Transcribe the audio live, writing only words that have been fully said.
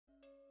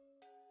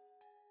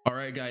All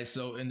right, guys,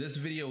 so in this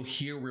video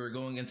here, we're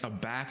going into a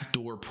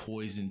backdoor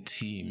poison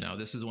team. Now,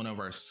 this is one of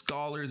our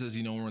scholars. As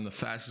you know, we're in the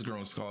fastest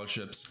growing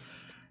scholarships.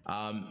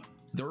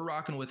 They're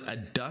rocking with a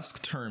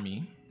Dusk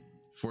Termy,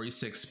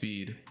 46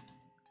 speed.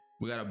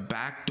 We got a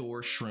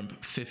backdoor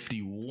shrimp,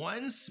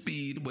 51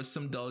 speed with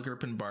some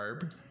Dullgrip and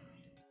Barb.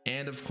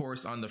 And of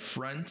course, on the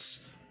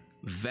front,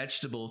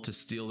 vegetable to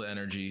steal the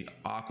energy,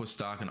 Aqua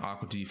Stock and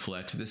Aqua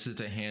Deflect. This is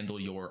to handle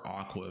your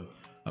Aqua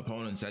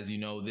opponents. As you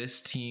know,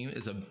 this team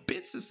is a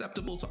bit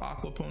susceptible to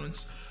Aqua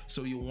opponents,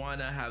 so you want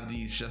to have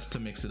these just to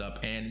mix it up,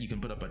 and you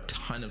can put up a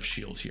ton of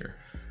shield here.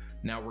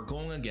 Now we're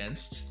going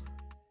against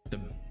the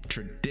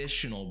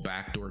traditional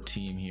backdoor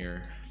team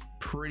here.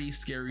 Pretty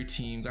scary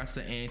team. Got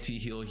the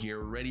anti-heal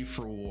here, ready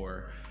for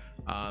war.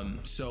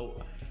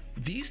 So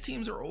these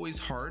teams are always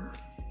hard.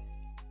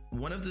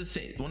 One of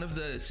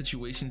the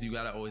situations you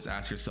gotta always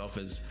ask yourself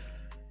is,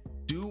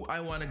 do I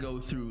want to go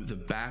through the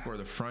back or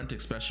the front,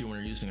 especially when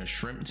you're using a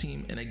shrimp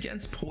team? And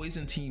against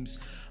poison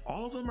teams,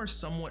 all of them are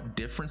somewhat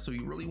different, so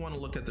you really want to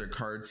look at their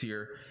cards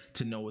here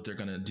to know what they're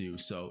going to do.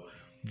 So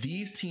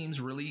these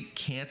teams really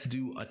can't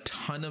do a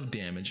ton of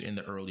damage in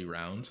the early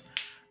round.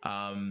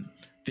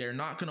 They're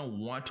not going to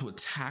want to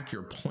attack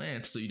your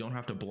plant, so you don't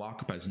have to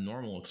block up as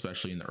normal,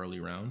 especially in the early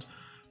round.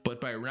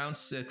 But by round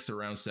 6 or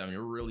round 7,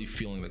 you're really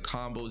feeling the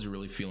combos, you're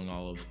really feeling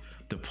all of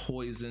the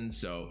poison.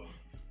 So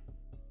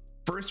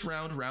first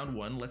round, round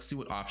 1, let's see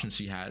what options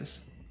she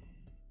has.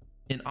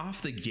 And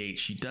off the gate,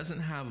 she doesn't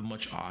have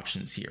much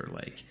options here.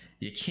 Like,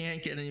 you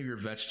can't get any of your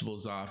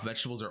vegetables off.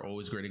 Vegetables are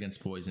always great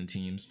against poison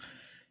teams.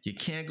 You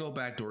can't go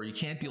backdoor, you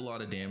can't deal a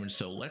lot of damage,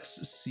 so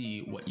let's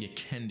see what you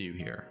can do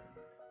here.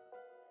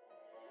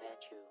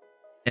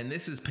 And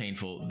this is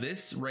painful.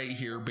 This right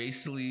here,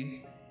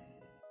 basically,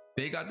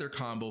 they got their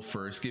combo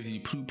first, gives you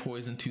 2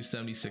 poison,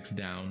 276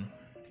 down.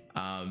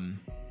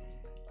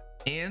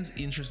 And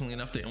interestingly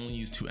enough, they only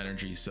use 2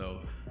 energy, so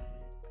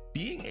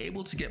being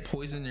able to get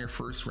poison in your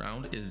first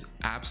round is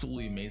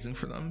absolutely amazing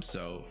for them.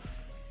 So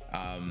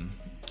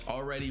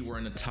already we're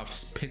in a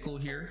tough pickle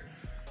here.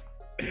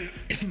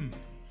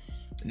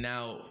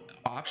 Now,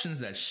 options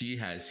that she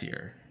has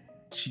here,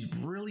 she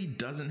really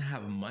doesn't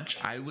have much.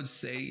 I would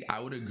say,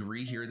 I would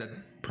agree here that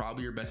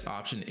probably your best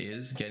option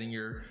is getting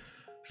your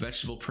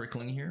vegetable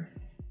prickling here.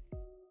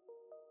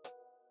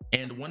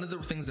 And one of the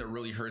things that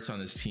really hurts on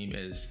this team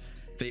is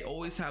they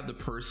always have the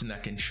person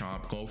that can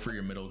chomp, go for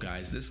your middle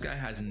guys. This guy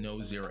has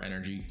no 0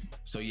 energy,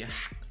 so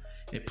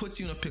it puts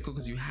you in a pickle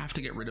because you have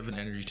to get rid of an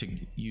energy to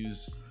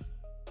use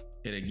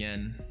it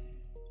again.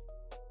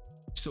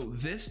 So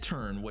this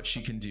turn, what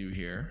she can do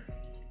here,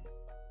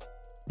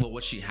 well,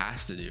 what she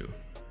has to do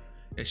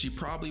is she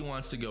probably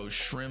wants to go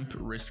shrimp,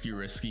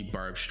 risky,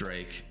 barb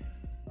strike,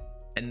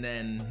 and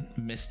then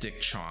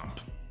mystic chomp.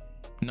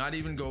 Not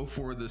even go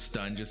for the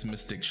stun, just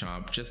mystic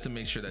chomp, just to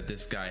make sure that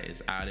this guy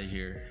is out of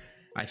here.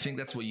 I think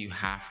that's what you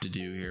have to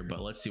do here,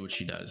 but let's see what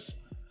she does.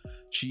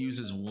 She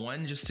uses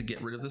 1 just to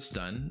get rid of the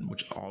stun,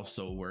 which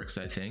also works,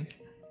 I think.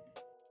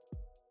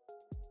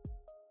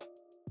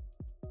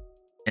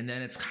 And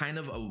then it's kind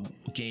of a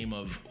game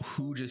of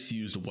who just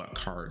used what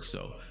cards.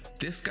 So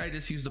this guy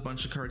just used a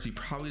bunch of cards. He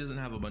probably doesn't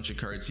have a bunch of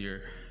cards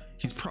here.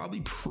 He's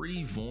probably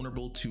pretty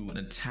vulnerable to an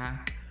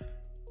attack.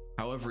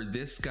 However,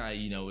 this guy,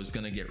 you know, is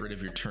going to get rid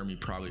of your Termy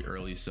probably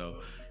early.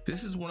 So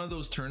this is one of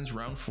those turns,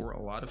 round 4, a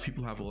lot of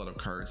people have a lot of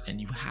cards,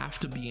 and you have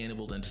to be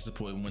able to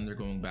anticipate when they're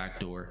going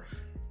backdoor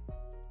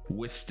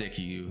with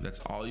Sticky You. That's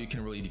all you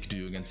can really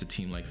do against a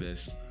team like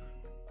this.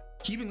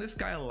 Keeping this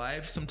guy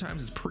alive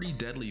sometimes is pretty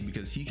deadly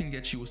because he can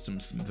get you with some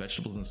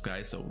vegetables in the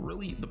sky. So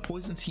really, the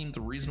poison team,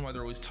 the reason why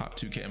they're always top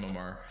 2k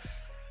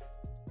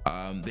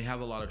MMR, they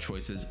have a lot of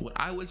choices. What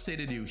I would say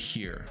to do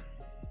here,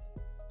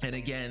 and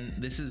again,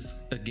 this is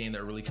a game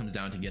that really comes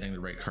down to getting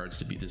the right cards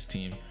to beat this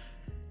team,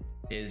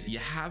 is you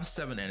have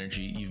 7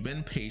 energy, you've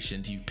been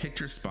patient, you've picked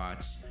your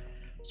spots,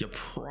 you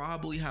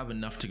probably have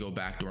enough to go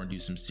backdoor and do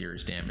some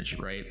serious damage,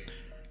 right?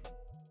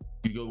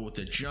 You go with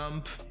the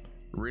jump,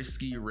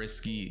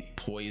 risky,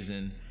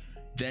 poison,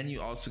 then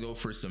you also go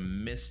for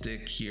some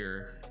mystic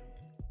here,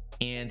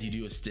 and you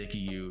do a Sticky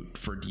You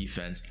for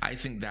defense. I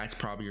think that's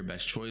probably your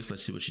best choice.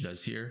 Let's see what she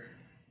does here.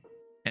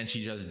 And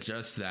she does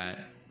just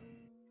that.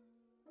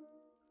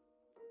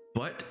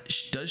 But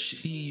does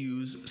she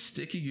use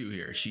Sticky You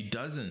here? She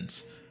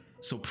doesn't.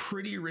 So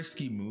pretty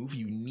risky move.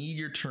 You need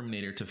your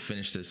Terminator to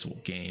finish this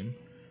game.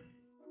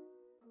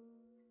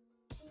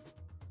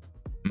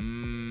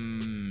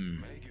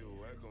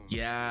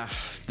 Yeah,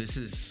 this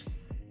is,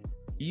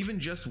 even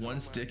just 1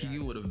 Sticky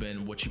You would have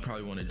been what you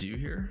probably want to do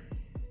here.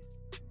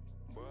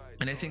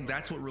 And I think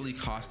that's what really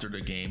cost her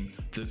the game.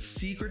 The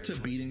secret to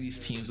beating these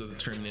teams with the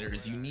Terminator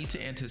is you need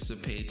to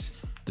anticipate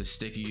the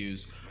Sticky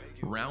U's.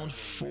 Round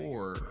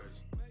 4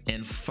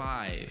 and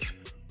 5,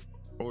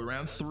 or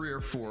around 3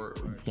 or 4,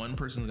 one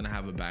person's gonna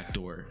have a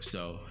backdoor.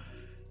 So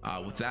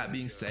with that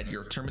being said,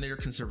 your Terminator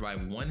can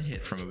survive 1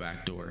 hit from a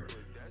backdoor,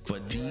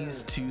 but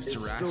these 2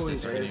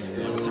 Cerastus are gonna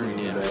do 1/3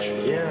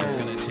 damage. It's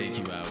gonna take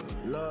you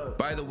out.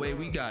 By the way,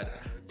 we got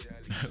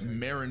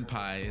Maroon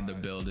Pie in the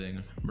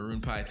building.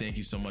 Maroon Pie, thank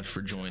you so much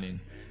for joining.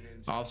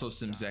 Also,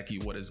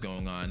 Simzeki, what is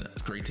going on?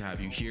 It's great to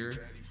have you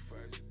here.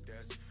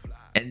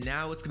 And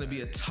now it's going to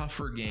be a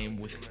tougher game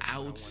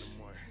without...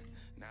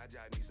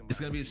 It's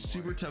going to be a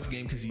super tough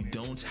game because you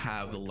don't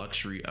have the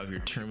luxury of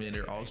your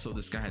Terminator. Also,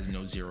 this guy has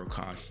no zero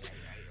cost.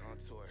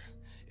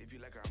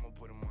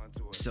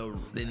 So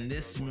in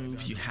this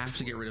move, you have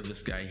to get rid of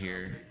this guy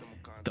here.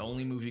 The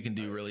only move you can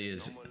do really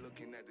is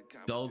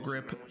Dull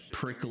Grip,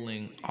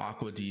 Prickling,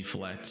 Aqua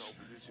Deflect.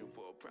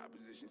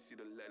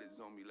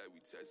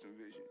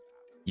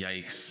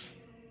 Yikes.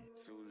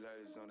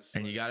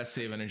 And you gotta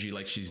save energy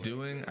like she's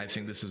doing. I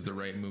think this is the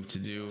right move to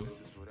do.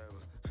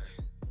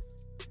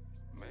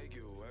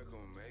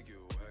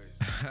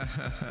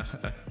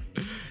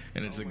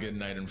 And it's a good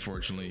night,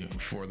 unfortunately,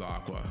 for the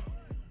Aqua.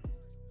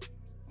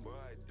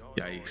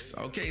 Yikes.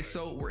 Okay,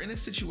 so we're in a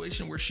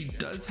situation where she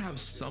does have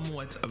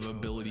somewhat of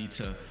ability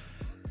to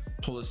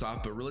pull this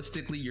off, but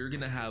realistically, you're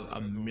gonna have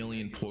a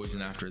million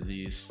poison after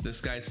these.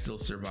 This guy still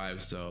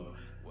survives, so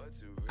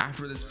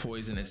after this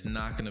poison, it's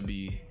not gonna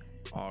be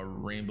all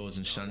rainbows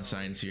and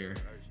sunshines here.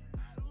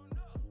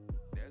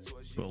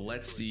 But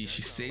let's see.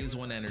 She saves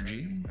one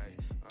energy.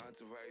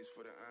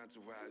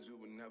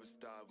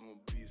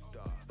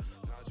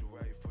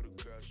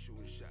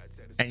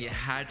 And you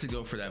had to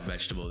go for that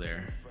vegetable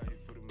there.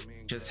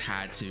 Just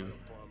had to.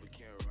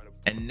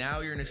 And now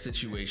you're in a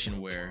situation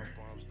where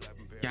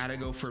you gotta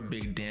go for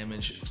big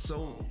damage.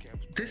 So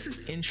this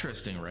is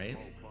interesting, right?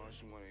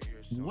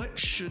 What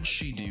should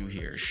she do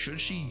here?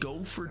 Should she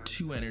go for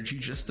 2 energy,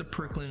 just the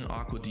Prickling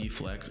Aqua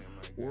Deflect,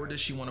 or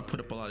does she want to put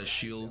up a lot of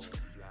shields?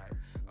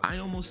 I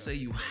almost say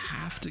you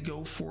have to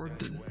go for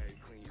the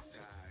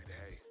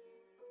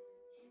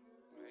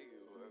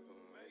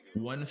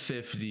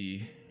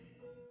 150.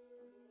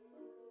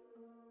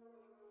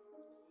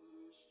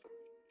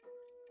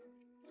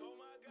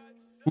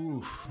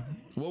 Oof.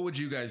 What would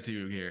you guys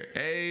do here?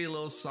 Hey,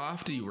 Little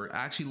Softy, we're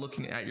actually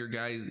looking at your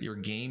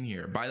game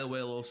here. By the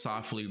way, Little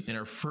Softly, in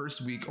her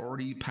first week,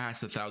 already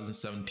passed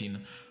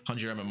 1,1700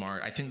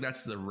 MMR. I think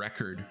that's the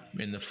record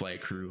in the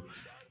flight crew.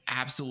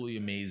 Absolutely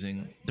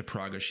amazing, the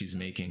progress she's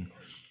making.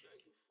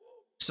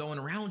 So in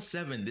round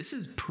 7, this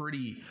is a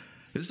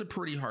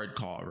pretty hard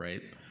call,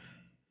 right?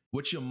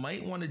 What you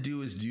might want to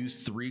do is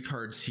use 3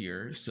 cards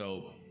here.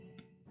 So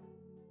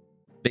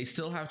they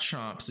still have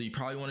Chomp, so you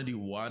probably want to do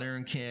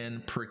Watering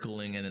Can,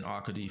 Prickling, and an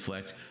Aqua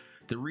Deflect.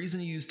 The reason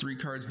you use 3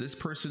 cards, this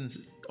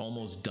person's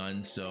almost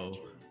done, so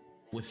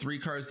with 3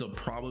 cards, they'll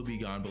probably be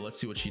gone, but let's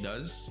see what she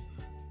does.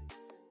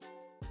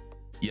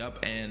 Yep,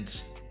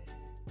 and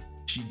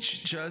she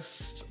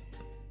just...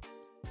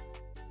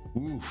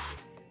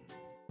 Oof.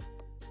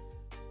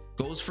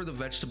 Goes for the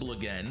vegetable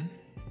again.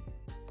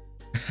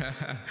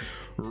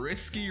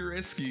 risky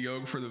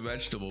going for the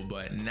vegetable,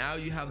 but now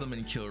you have them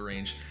in kill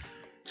range.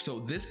 So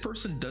this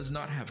person does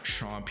not have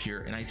Chomp here,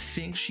 and I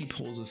think she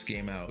pulls this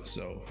game out.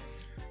 So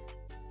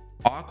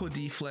Aqua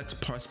Deflect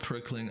plus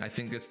Prickling, I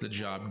think gets the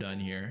job done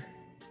here.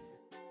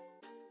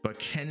 But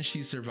can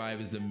she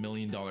survive is the $1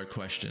 million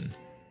question.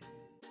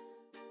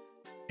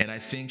 And I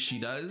think she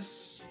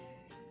does.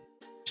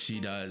 She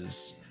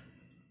does.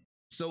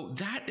 So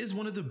that is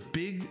one of the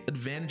big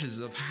advantages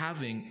of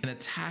having an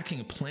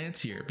attacking plant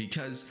here,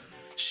 because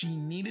she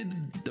needed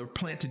the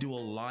plant to do a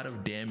lot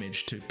of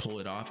damage to pull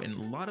it off, and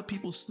a lot of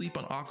people sleep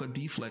on Aqua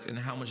Deflect and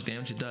how much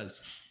damage it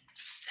does.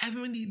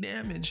 70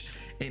 damage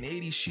and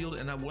 80 shield,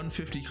 and that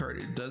 150 card,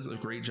 it does a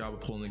great job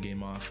of pulling the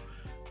game off.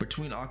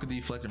 Between Aqua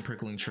Deflect and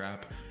Prickling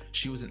Trap,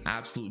 she was an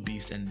absolute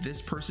beast, and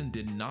this person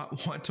did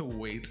not want to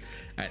wait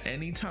at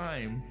any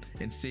time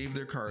and save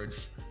their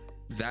cards.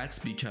 That's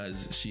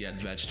because she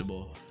had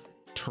vegetable.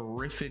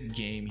 Terrific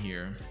game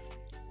here.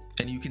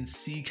 And you can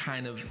see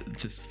kind of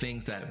the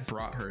things that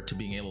brought her to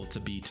being able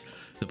to beat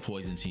the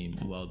Poison team.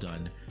 Well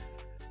done.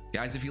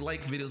 Guys, if you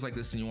like videos like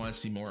this and you want to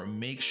see more,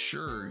 make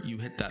sure you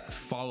hit that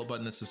follow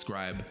button and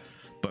subscribe.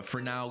 But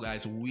for now,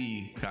 guys,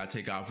 we gotta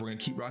take off. We're gonna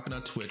keep rocking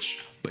on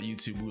Twitch, but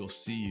YouTube, we'll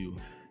see you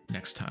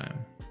next time.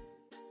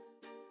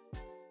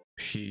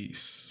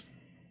 Peace.